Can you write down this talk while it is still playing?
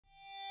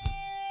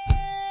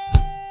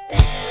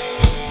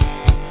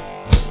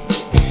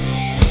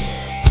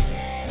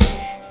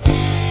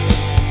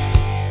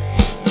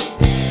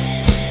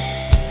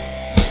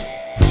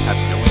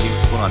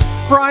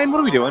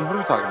we doing? What are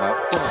we talking about?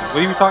 What's going on? What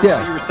are you talking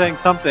about? You were saying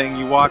something.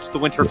 You watched the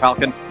Winter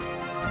Falcon.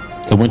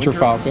 The Winter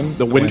Falcon.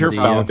 The Winter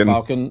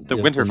Falcon. The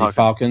Winter Falcon.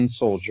 Falcon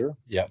Soldier.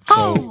 Yeah.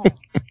 So,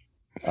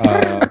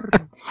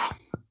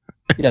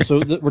 so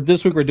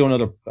this week we're doing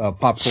other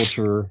pop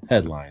culture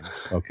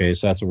headlines. Okay,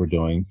 so that's what we're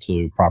doing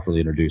to properly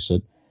introduce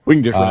it. We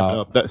can just wrap it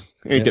up. That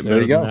ain't getting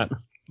better than that.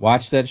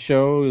 Watch that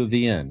show,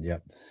 the end.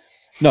 Yep.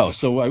 No,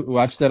 so I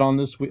watched that on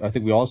this week. I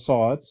think we all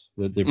saw it,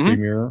 the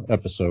premiere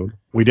episode.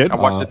 We did? I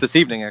watched it this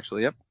evening,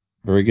 actually, yep.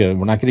 Very good.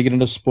 We're not going to get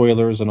into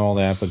spoilers and all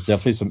that, but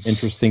definitely some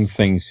interesting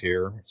things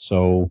here.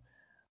 So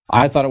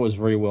I thought it was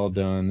very well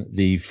done.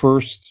 The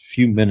first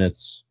few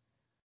minutes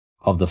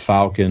of the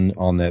Falcon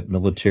on that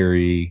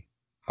military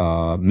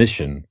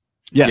mission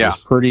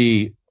was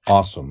pretty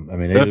awesome. I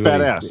mean, that's it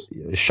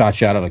badass. Shot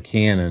you out of a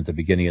cannon at the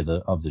beginning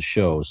of the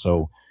show.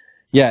 So,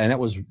 yeah, and that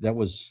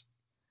was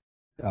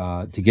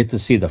to get to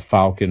see the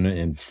Falcon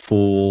in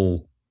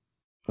full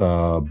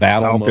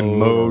battle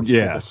mode.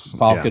 Yes.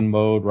 Falcon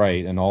mode,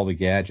 right, and all the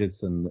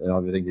gadgets and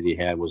everything that he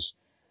had was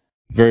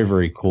very,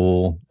 very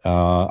cool.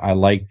 I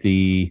like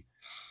the,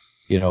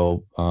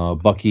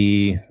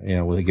 Bucky,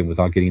 again,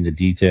 without getting into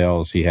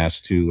details, he has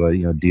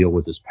to, deal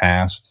with his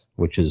past,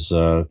 which is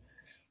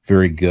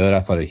very good. I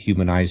thought it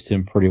humanized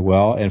him pretty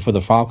well. And for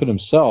the Falcon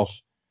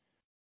himself,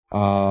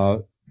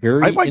 very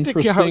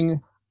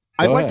interesting.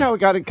 I liked how it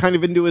got it kind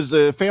of into his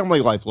family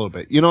life a little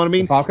bit. You know what I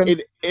mean? The Falcon?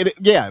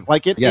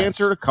 It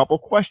answered a couple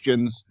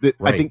questions that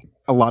I think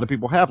a lot of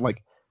people have.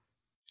 Like,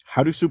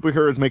 how do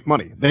superheroes make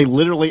money? They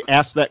literally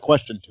asked that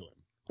question to him.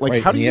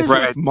 Like, how do you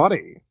make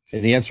money?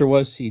 And the answer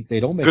was they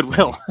don't make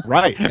goodwill.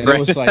 Money. Right. And it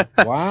was like,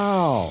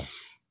 wow.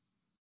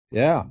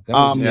 Yeah. That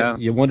was,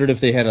 you wondered if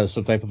they had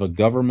some type of a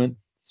government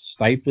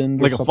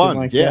stipend or like something a fund,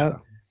 like that.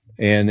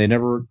 And they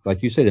never,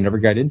 like you said, they never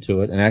got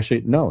into it. And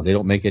actually, no, they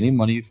don't make any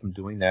money from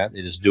doing that.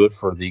 They just do it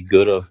for the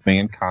good of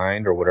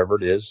mankind or whatever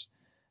it is.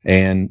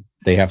 And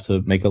they have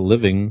to make a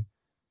living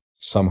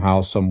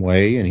somehow, some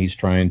way. And he's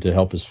trying to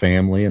help his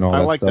family and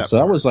all that stuff. So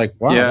that was like,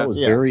 wow, that was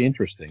very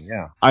interesting.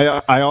 Yeah.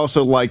 I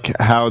also like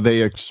how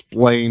they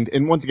explained,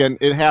 and once again,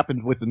 it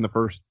happens within the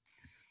first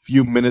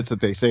few minutes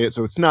that they say it.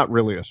 So it's not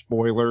really a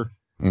spoiler.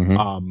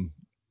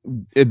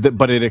 Mm-hmm.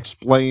 But it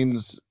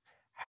explains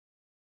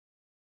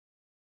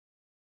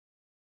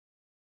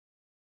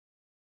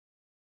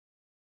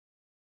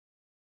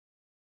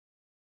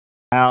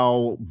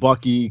how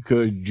Bucky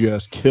could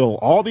just kill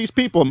all these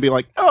people and be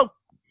like, "Oh,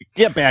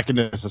 get back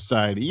into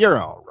society. You're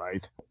all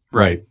right."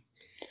 Right.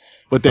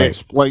 But they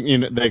explain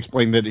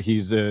that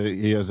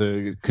he has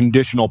a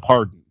conditional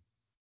pardon.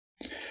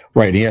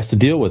 Right. He has to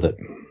deal with it.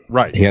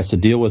 Right. He has to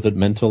deal with it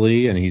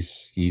mentally, and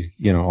he's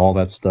all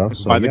that stuff.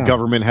 So the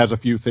government has a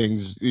few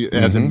things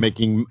as in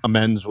making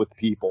amends with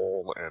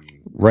people, and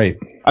right.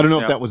 I don't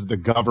know if that was the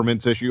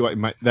government's issue.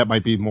 That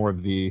might be more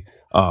of the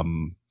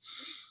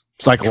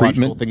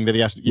psychological thing that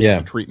he has to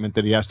the treatment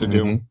that he has to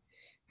do.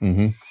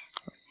 Mm-hmm.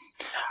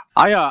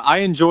 I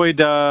enjoyed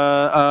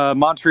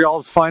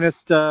Montreal's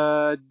finest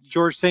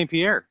George St.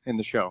 Pierre in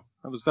the show.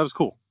 That was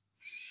cool.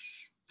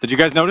 Did you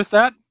guys notice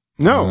that?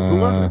 No, who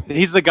was it?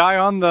 He's the guy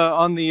on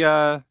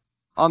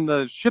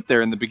the ship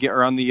there in the beginning,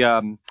 or on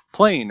the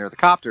plane or the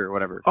copter or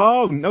whatever.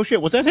 Oh no shit,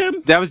 was that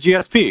him? That was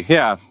GSP.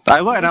 Yeah,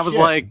 I was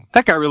like,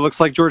 that guy really looks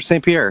like George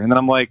St. Pierre, and then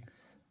I'm like.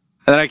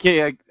 And then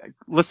I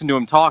listened to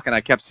him talk, and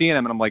I kept seeing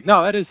him, and I'm like,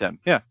 no, that is him.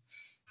 Yeah.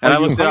 And I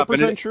looked it up. And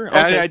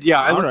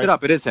I looked it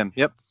up. It is him.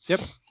 Yep.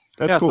 That's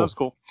cool. So that's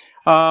cool.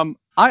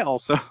 I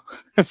also,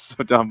 I'm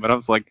so dumb, but I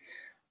was like,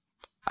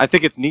 I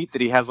think it's neat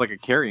that he has like a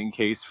carrying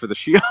case for the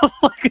shield.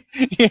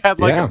 He had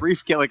like a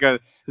briefcase, like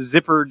a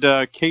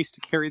zippered case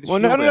to carry the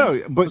shield. Well,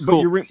 no. But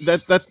cool.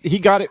 That's he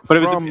got it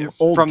from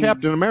old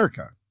Captain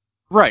America.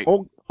 Right.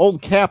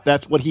 Old Cap,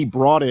 that's what he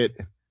brought it.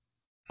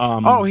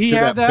 He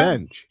had that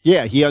bench.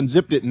 Yeah, he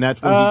unzipped it, and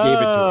that's when he gave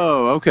it to him.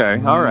 Oh, okay.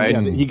 All right.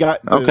 Yeah, he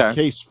got the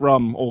case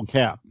from Old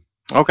Cap.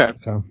 Okay.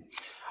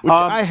 Which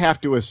I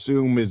have to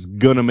assume is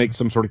going to make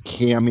some sort of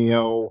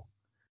cameo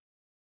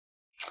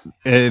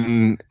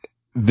in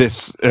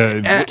this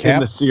in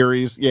the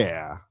series.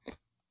 Yeah.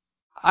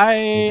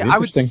 I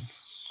would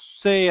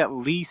say at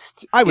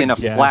least in a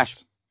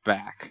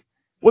flashback.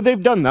 Well,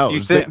 they've done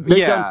those. They've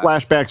done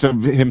flashbacks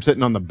of him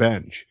sitting on the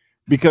bench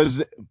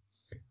because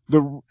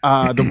the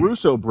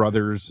Russo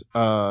brothers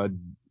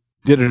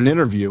did an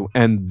interview,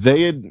 and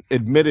they had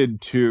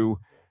admitted to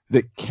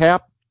that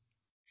Cap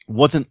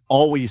wasn't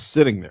always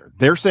sitting there.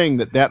 They're saying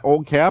that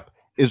old Cap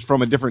is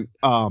from a different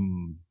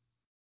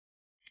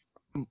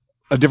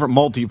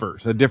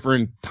multiverse, a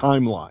different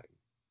timeline.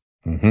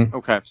 Mm-hmm.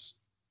 Okay.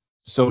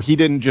 So he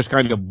didn't just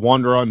kind of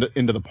wander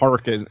into the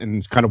park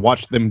and kind of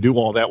watch them do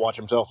all that, watch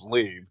himself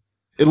leave.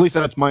 At least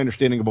that's my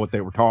understanding of what they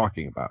were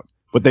talking about.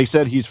 But they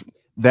said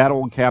that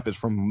old Cap is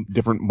from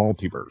different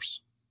multiverse.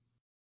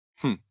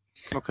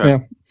 Okay. Yeah.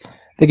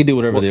 They can do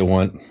whatever they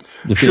want.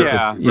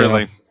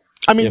 Really.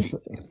 I mean,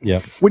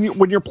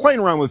 when you're playing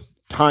around with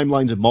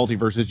timelines and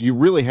multiverses, you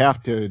really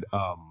have to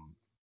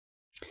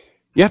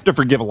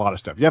forgive a lot of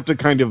stuff. You have to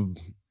kind of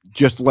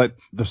just let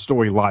the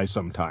story lie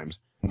sometimes.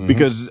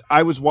 because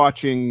I was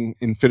watching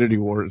Infinity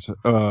Wars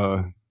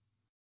the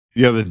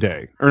other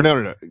day, or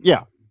no,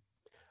 yeah.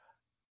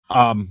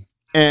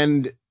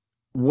 And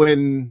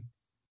when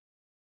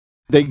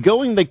they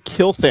go and they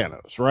kill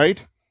Thanos,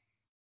 right?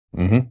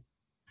 Mm-hmm.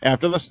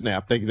 After the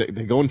snap, they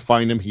go and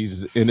find him.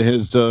 He's in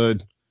his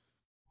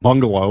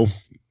bungalow.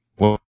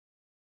 Well,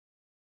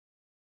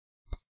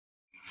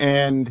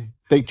 and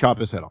they chop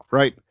his head off,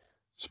 right?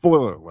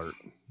 Spoiler alert.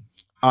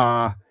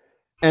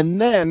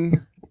 And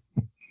then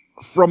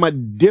from a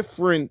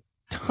different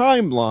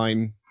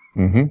timeline,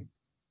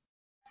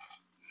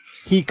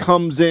 he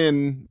comes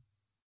in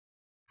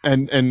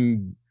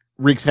and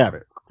wreaks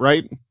havoc,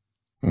 right?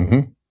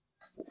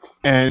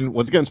 And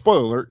once again,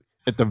 spoiler alert,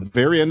 at the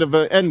very end of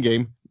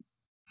Endgame,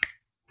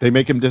 they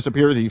make him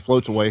disappear, he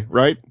floats away,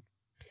 right?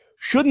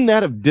 Shouldn't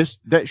that have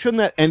shouldn't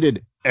that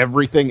ended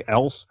everything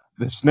else?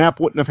 The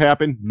snap wouldn't have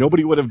happened,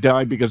 nobody would have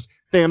died because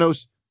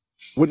Thanos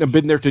wouldn't have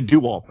been there to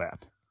do all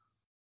that.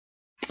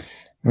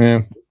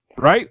 Yeah.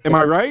 Right? Am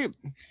I right?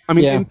 I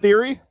mean, in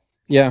theory?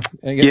 Yeah.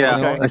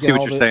 I see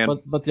what you're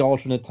saying. But the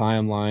alternate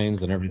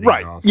timelines and everything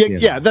else.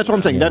 Yeah, that's what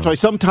I'm saying. That's why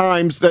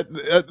sometimes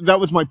that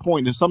was my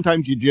point, is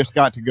sometimes you just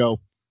got to go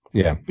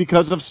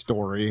because of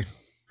story.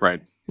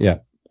 Right. Yeah.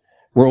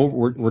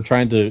 We're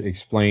trying to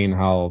explain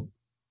how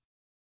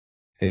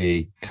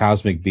a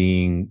cosmic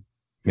being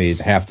made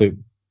half the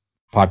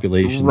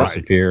population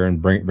disappear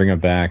and bring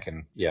it back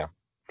and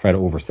try to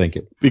overthink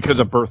it. Because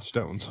of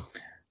birthstones.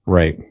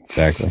 Right,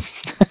 exactly.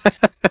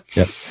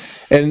 Yep.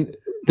 And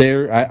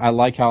I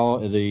like how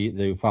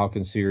the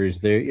Falcon series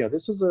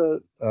this is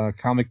a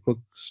comic book.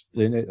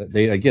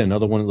 They again,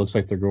 another one that looks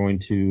like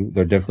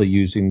they're definitely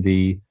using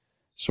the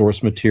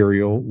source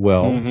material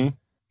well.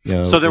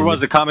 So there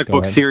was a comic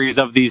book series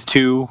of these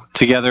two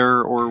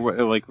together,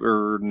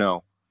 or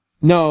no?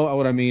 No,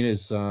 what I mean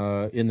is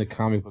in the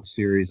comic book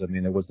series, I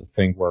mean, there was a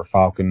thing where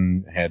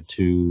Falcon had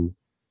to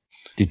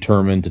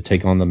determine to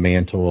take on the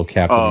mantle of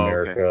Captain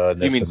America.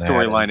 Okay. You mean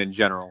storyline in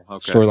general?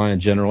 Okay. Storyline in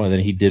general, and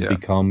then he did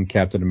become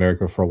Captain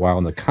America for a while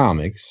in the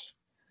comics.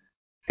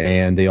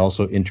 And they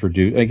also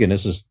introduced, again,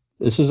 this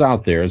is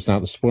out there. It's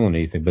not spoiling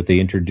anything, but they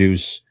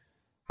introduce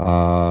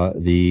Kurt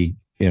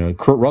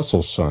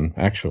Russell's son,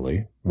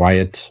 actually,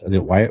 Wyatt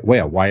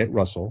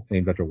Russell,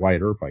 named after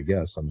Wyatt Earp, I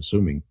guess. I'm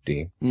assuming,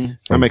 Dean.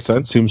 That makes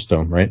sense.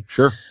 Tombstone, right?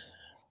 Sure.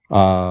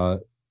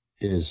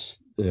 Is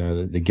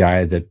the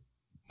guy that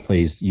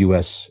plays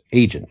U.S.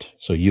 Agent.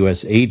 So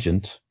U.S.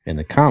 Agent in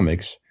the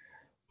comics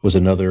was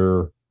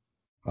another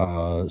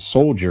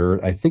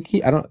soldier. I think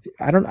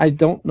I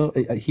don't know.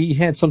 He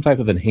had some type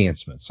of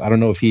enhancements. I don't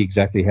know if he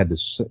exactly had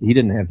this. He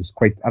didn't have this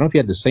quite. I don't know if he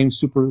had the same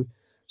super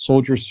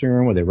soldier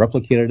serum where they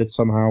replicated it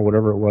somehow,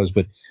 whatever it was.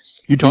 But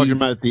you talking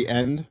about at the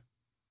end?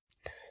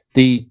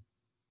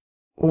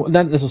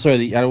 Not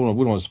necessarily. We don't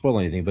want to spoil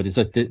anything, but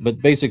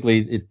but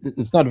basically,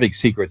 it's not a big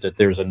secret that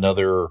there's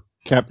another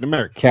Captain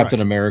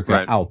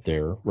America out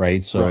there,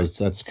 right? So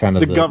that's kind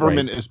of the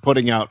government is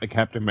putting out a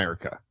Captain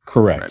America.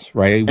 Correct,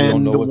 right? We and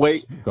don't know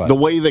the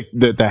way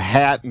the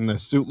hat and the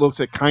suit looks,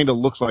 it kind of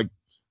looks like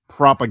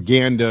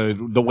propaganda.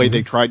 The way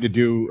they tried to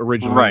do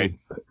originally,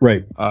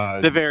 right.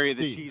 The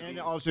cheesy. And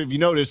also, if you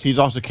notice, he's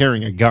also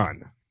carrying a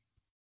gun.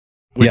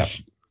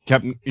 Which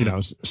Captain,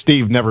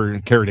 Steve never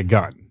carried a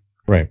gun.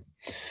 Right.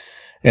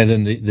 And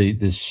then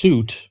the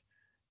suit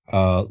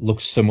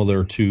looks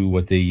similar to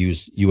what they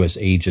use U.S.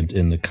 Agent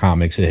in the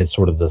comics. It has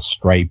sort of the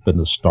stripe and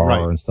the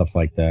star and stuff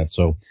like that.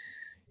 So,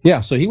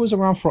 so he was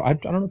around for, I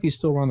don't know if he's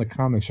still around the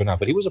comics or not,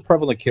 but he was a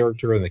prevalent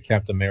character in the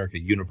Captain America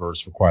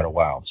universe for quite a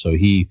while. So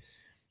he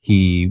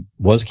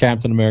was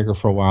Captain America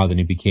for a while, then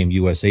he became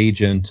U.S.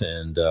 Agent,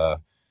 and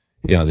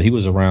he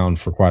was around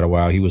for quite a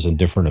while. He was in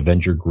different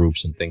Avenger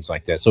groups and things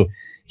like that. So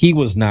he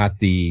was not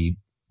the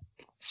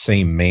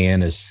same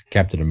man as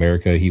Captain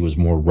America. He was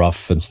more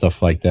rough and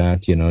stuff like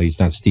that.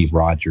 He's not Steve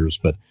Rogers,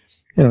 but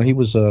he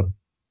was a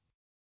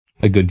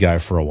good guy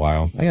for a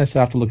while. I guess I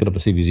have to look it up to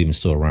see if he's even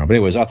still around. But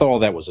anyways, I thought all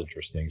that was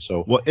interesting.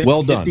 So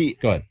well done.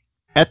 Go ahead.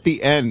 At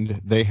the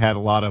end, they had a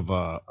lot of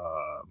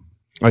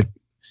like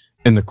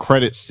in the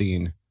credit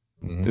scene.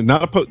 There's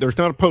not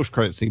a post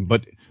credit scene,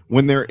 but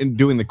when they're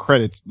doing the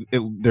credits,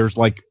 there's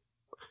like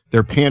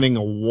they're panning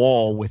a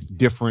wall with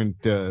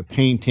different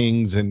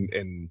paintings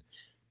and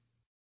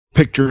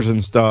pictures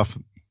and stuff,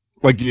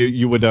 like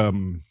you would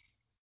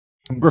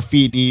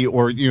graffiti,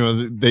 or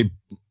they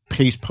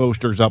paste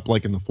posters up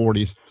like in the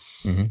 40s,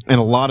 and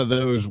a lot of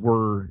those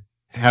were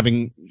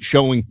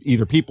showing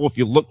either people, if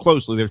you look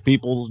closely, there's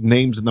people's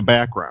names in the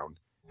background,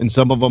 and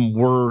some of them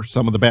were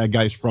some of the bad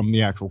guys from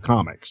the actual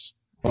comics.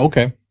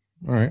 Okay,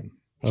 all right.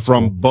 That's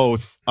from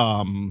both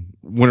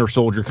Winter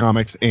Soldier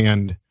comics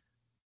and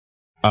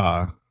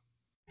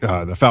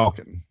the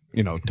Falcon,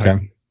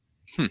 type.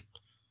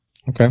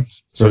 Okay.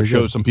 So it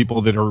shows some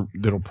people that'll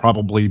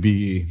probably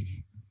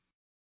be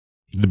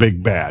the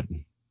big bad.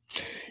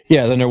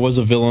 Yeah, then there was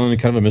a villain,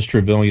 kind of a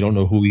mystery villain. You don't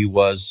know who he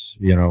was.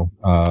 Looks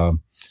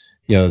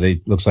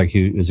like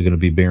is it going to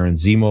be Baron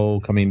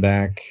Zemo coming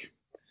back?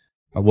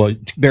 Well,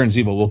 Baron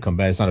Zemo will come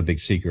back. It's not a big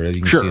secret.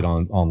 You can see it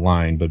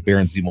online, but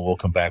Baron Zemo will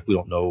come back. We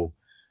don't know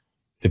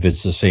If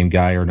it's the same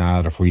guy or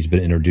not, if he's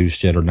been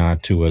introduced yet or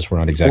not to us, we're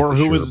not exactly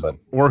sure.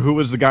 Or who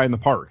was the guy in the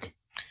park?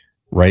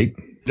 Right.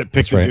 That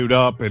picked the dude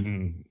up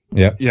and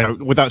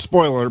without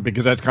spoiler,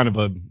 because that's kind of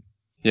a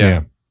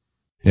yeah.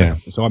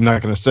 So I'm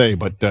not going to say,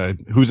 but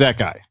who's that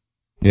guy?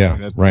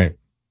 Yeah. Right.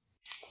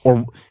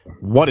 Or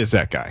what is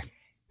that guy?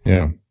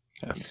 Yeah.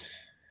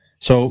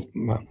 So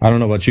I don't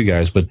know about you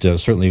guys, but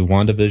certainly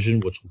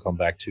WandaVision, which we'll come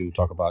back to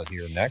talk about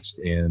here next,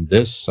 and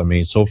this, I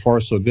mean, so far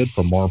so good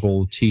for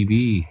Marvel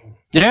TV.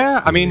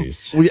 Yeah, I mean,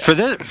 for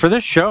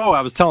this show,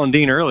 I was telling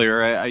Dean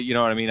earlier, you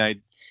know what I mean, I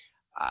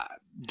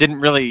didn't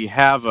really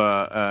have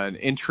an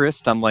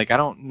interest. I'm like, I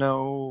don't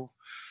know,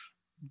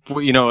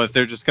 you know, if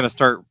they're just going to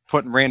start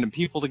putting random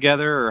people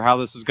together or how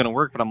this is going to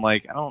work, but I'm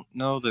like, I don't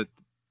know that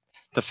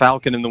the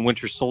Falcon and the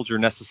Winter Soldier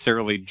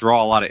necessarily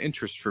draw a lot of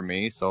interest for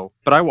me. So,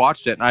 but I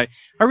watched it and I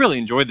really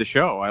enjoyed the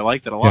show. I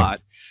liked it a lot.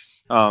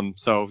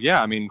 So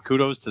yeah, I mean,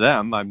 kudos to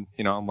them. I'm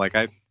like,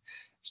 there's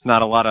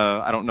not a lot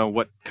of, I don't know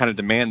what kind of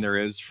demand there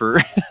is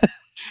for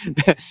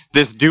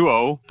this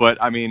duo,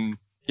 but I mean,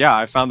 yeah,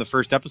 I found the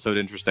first episode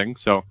interesting.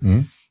 So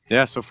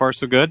yeah, so far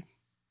so good.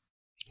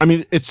 I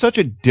mean, it's such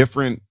a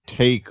different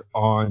take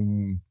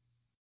on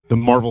the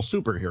Marvel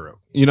superhero.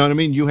 You know what I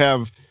mean? You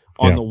have,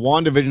 on the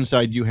WandaVision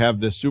side, you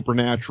have the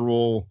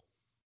supernatural,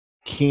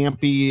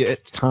 campy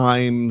at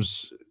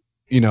times,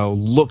 you know,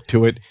 look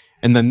to it.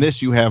 And then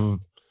this you have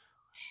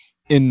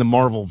in the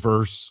Marvel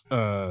verse,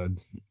 the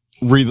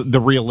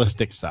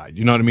realistic side.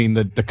 You know what I mean?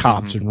 The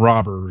cops and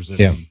robbers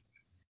and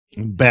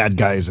bad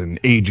guys and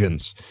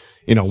agents.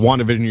 You know,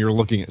 WandaVision, you're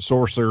looking at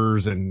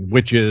sorcerers and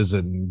witches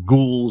and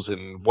ghouls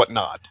and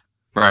whatnot.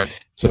 Right.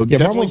 So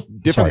definitely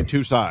different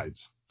two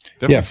sides.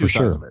 Definitely for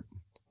sure.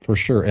 For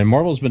sure. And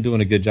Marvel's been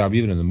doing a good job,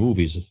 even in the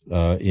movies,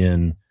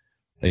 in,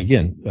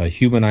 again,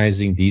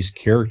 humanizing these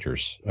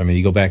characters. I mean,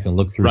 you go back and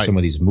look through some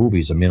of these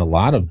movies. I mean, a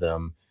lot of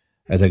them,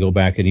 as I go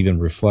back and even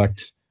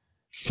reflect,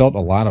 felt a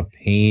lot of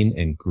pain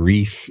and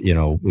grief. You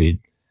know,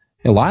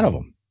 a lot of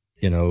them,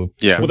 you know.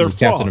 Yeah. Well, they're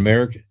Captain flawed.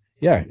 America.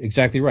 Yeah,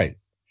 exactly right.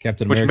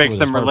 Captain Which America makes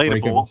them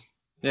relatable.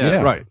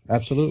 Yeah, right.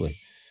 Absolutely.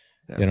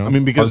 Yeah. You know, I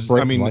mean, because,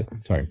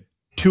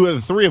 two out of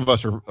the three of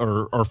us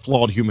are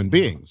flawed human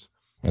beings.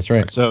 That's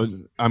right. So,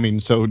 I mean,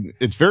 so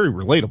it's very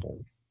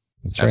relatable.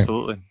 That's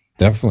Absolutely.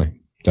 Right.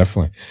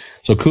 Definitely.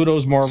 So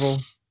kudos, Marvel.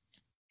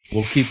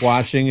 We'll keep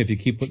watching. If you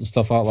keep putting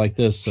stuff out like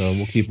this,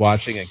 we'll keep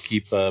watching and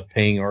keep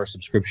paying our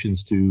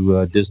subscriptions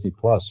to Disney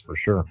Plus for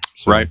sure.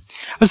 So, right.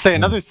 I would say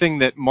another thing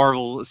that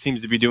Marvel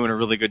seems to be doing a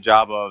really good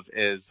job of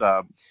is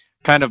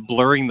kind of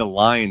blurring the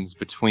lines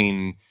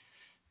between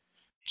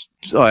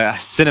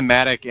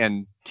cinematic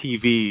and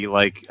TV,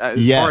 like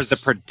as far as the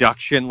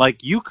production,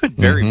 like you could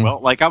very well,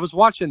 like I was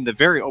watching the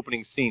very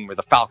opening scene where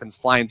the Falcon's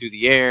flying through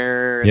the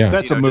air. Yeah,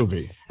 that's a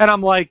movie. And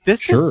I'm like,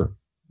 this is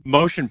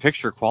motion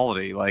picture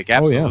quality, like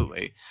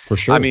absolutely. For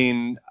sure. I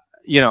mean,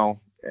 you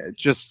know,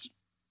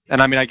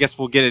 and I mean, I guess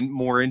we'll get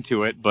more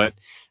into it, but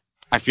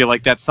I feel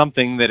like that's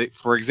something that,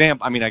 for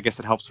example, I mean, I guess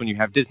it helps when you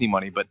have Disney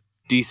money, but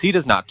DC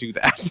does not do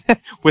that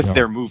with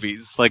their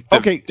movies. Like,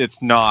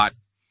 it's not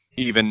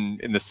even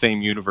in the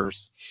same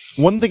universe.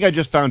 One thing I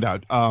just found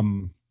out,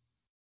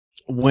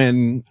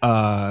 when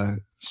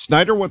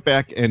Snyder went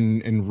back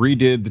and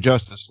redid the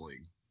Justice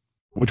League,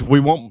 which we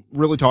won't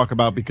really talk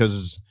about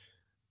because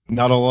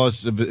not all of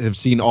us have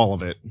seen all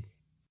of it.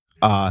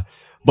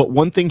 But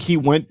one thing he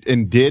went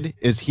and did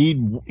is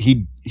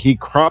he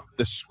cropped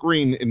the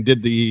screen and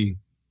did the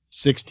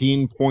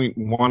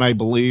 16.1, I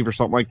believe, or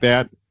something like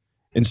that,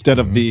 instead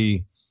of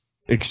the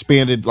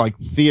expanded like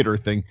theater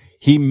thing.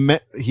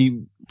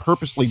 He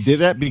purposely did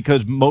that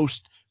because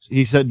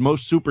he said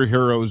most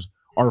superheroes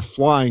are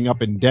flying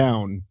up and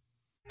down,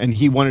 and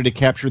he wanted to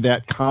capture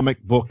that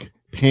comic book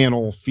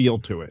panel feel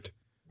to it.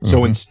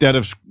 So instead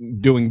of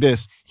doing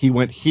this, he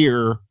went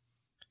here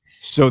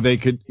so they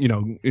could, you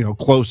know,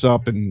 close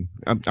up, and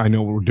I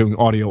know we're doing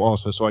audio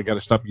also, so I got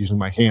to stop using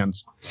my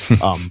hands.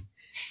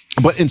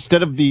 But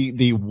instead of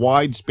the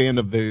wide span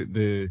of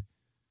the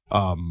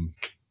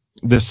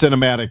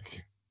cinematic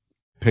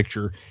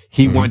picture,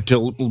 he went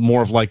to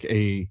more of like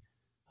a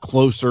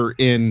closer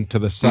in to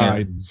the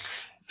sides.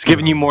 It's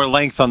giving you more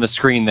length on the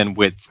screen than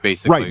width,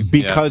 basically. Right,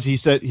 because he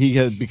said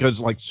because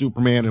like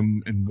Superman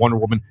and Wonder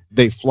Woman,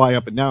 they fly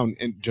up and down,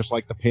 and just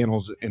like the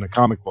panels in a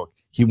comic book,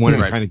 he wanted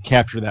to kind of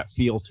capture that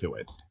feel to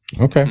it.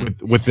 Okay.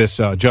 With this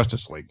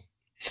Justice League.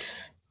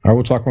 All right,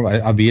 we'll talk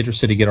about. I'll be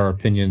interested to get our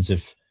opinions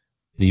if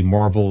the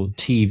Marvel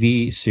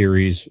TV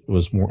series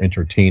was more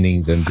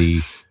entertaining than the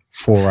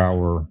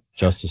 4-hour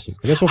Justice League.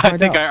 I guess we'll find out. I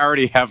think I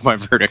already have my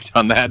verdict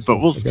on that, but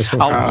we'll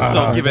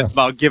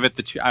give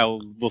it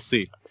we'll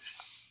see.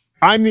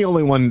 I'm the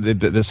only one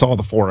that saw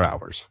the 4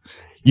 hours.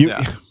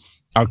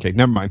 Okay,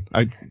 never mind.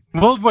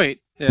 We'll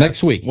wait. Yeah.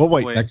 Next week. We'll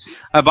wait.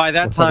 By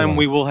that time,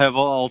 we will have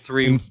all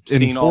three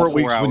seen all 4 hours. In 4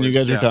 weeks when you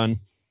guys are done.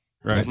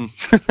 Right.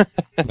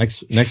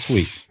 Next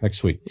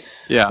week.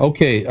 Yeah.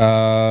 Okay.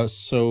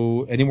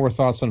 So, any more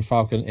thoughts on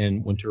Falcon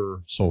and Winter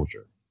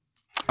Soldier?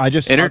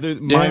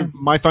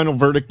 My final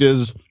verdict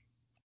is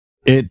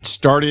it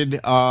started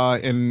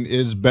and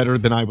is better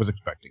than I was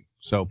expecting.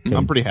 So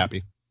I'm pretty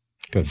happy.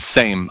 Good.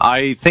 Same.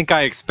 I think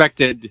I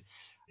expected,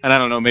 and I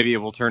don't know, maybe it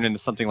will turn into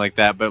something like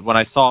that. But when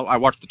I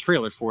watched the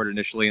trailer for it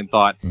initially and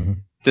thought,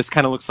 this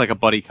kind of looks like a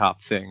buddy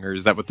cop thing, or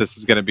is that what this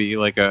is going to be?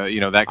 Like a,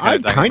 that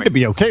kind of. I'd kind of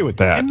be okay with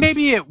that. And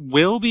maybe it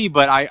will be,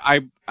 but I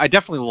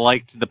definitely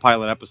liked the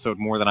pilot episode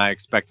more than I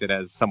expected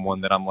as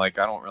someone that I'm like,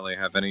 I don't really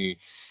have any,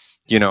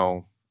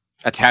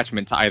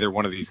 attachment to either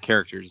one of these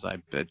characters.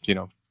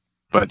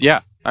 But yeah,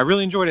 I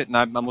really enjoyed it, and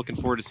I'm looking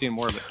forward to seeing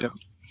more of it. Yeah.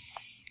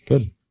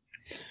 Good.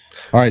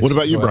 All right. What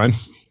about you, Brian?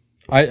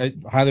 I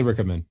highly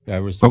recommend.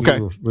 Okay.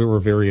 We were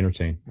very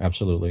entertained.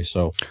 Absolutely.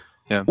 So.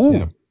 Yeah. Ooh.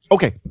 Yeah.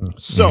 Okay.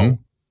 So,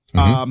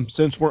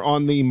 since we're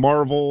on the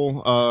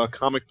Marvel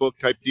comic book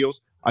type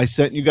deals, I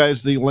sent you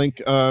guys the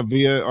link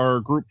via our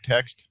group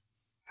text.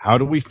 How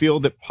do we feel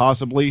that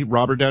possibly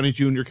Robert Downey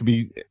Jr. could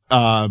be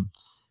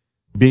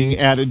being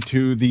added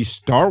to the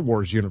Star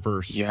Wars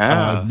universe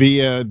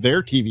via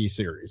their TV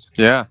series?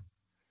 Yeah.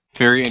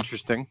 Very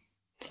interesting.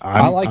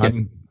 I like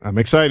it. I'm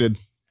excited.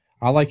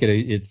 I like it.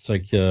 It's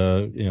like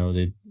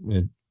he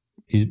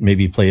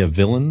maybe play a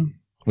villain,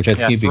 which I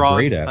think he'd be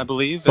great at. I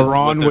believe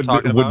Thrawn would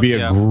be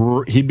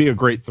he'd be a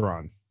great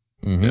Thrawn.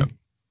 Mm-hmm.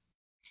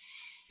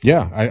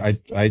 Yeah,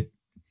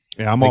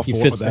 I'm all for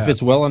that. If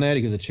it's well on that,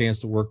 he gets a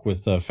chance to work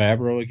with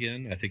Favreau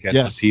again. I think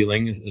that's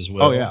appealing as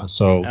well. Oh yeah,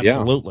 so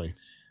absolutely,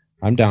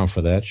 I'm down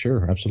for that.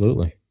 Sure,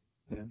 absolutely.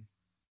 Yeah.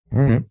 All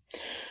right.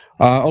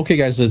 Okay,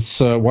 guys,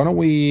 why don't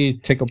we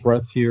take a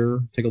breath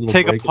here, take a little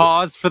break. Take a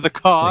pause for the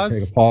cause.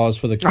 Take a pause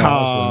for the cause.